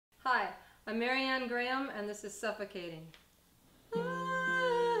Hi, I'm Marianne Graham, and this is Suffocating.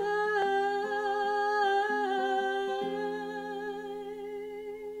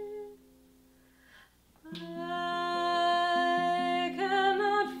 I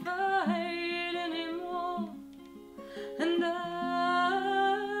cannot fight anymore, and I'm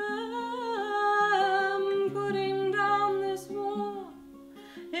putting down this war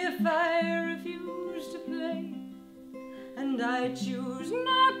if I refuse to play. And I choose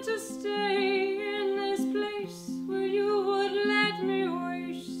not to stay in this place where you would let me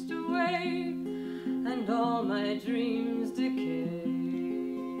waste away and all my dreams decay.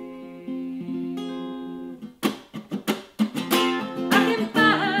 I can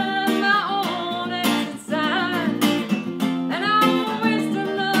find my own exit sign, and I won't waste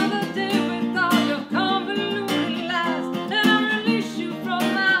another day with all your convoluted lies, and I'll release you from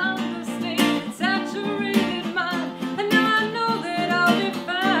my understated, saturated mind.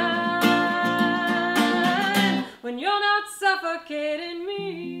 When you're not suffocating me,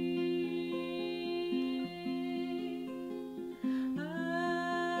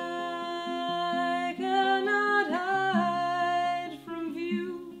 I cannot hide from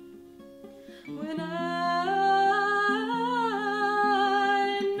view. When I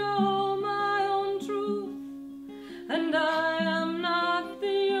know my own truth, and I am not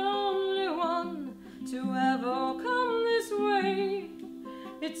the only one to ever come this way,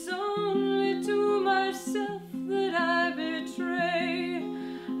 it's only to myself that I betray,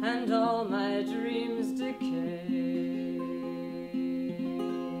 and all my dreams decay.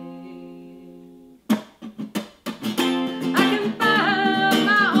 I can find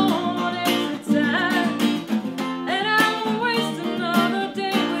my own exit sign, and I won't waste another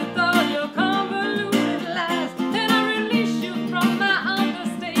day with all your convoluted lies, and I release you from my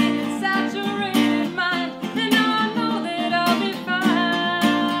understated, saturated mind, and now I know that I'll be fine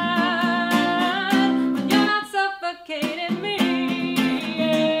when you're not suffocating me.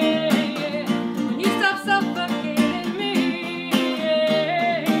 When you stop suffocating me.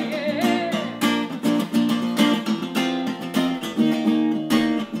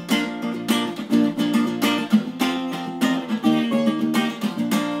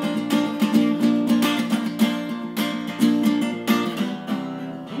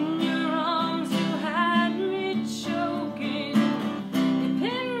 In your arms you had me choking, you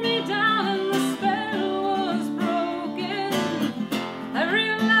pinned me down and the spell was broken. I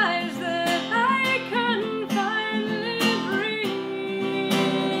realized that I couldn't finally breathe.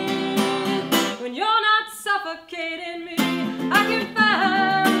 When you're not suffocating me, I can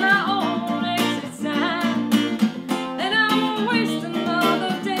find my own exit sign, and I won't waste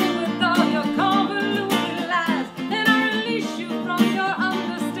another day with all your convoluted lies, and I release you from your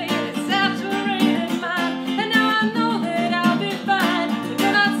understated, saturated mind, and now I know that I'll be fine when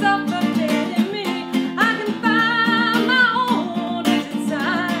you're not suffocating me. I can find my own exit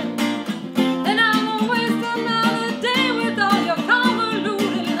sign, and I won't waste another day with all your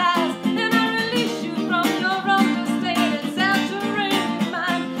convoluted lies, and I release you from your understated, saturated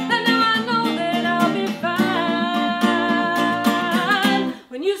mind, and now I know that I'll be fine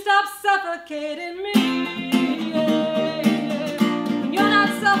when you stop suffocating me.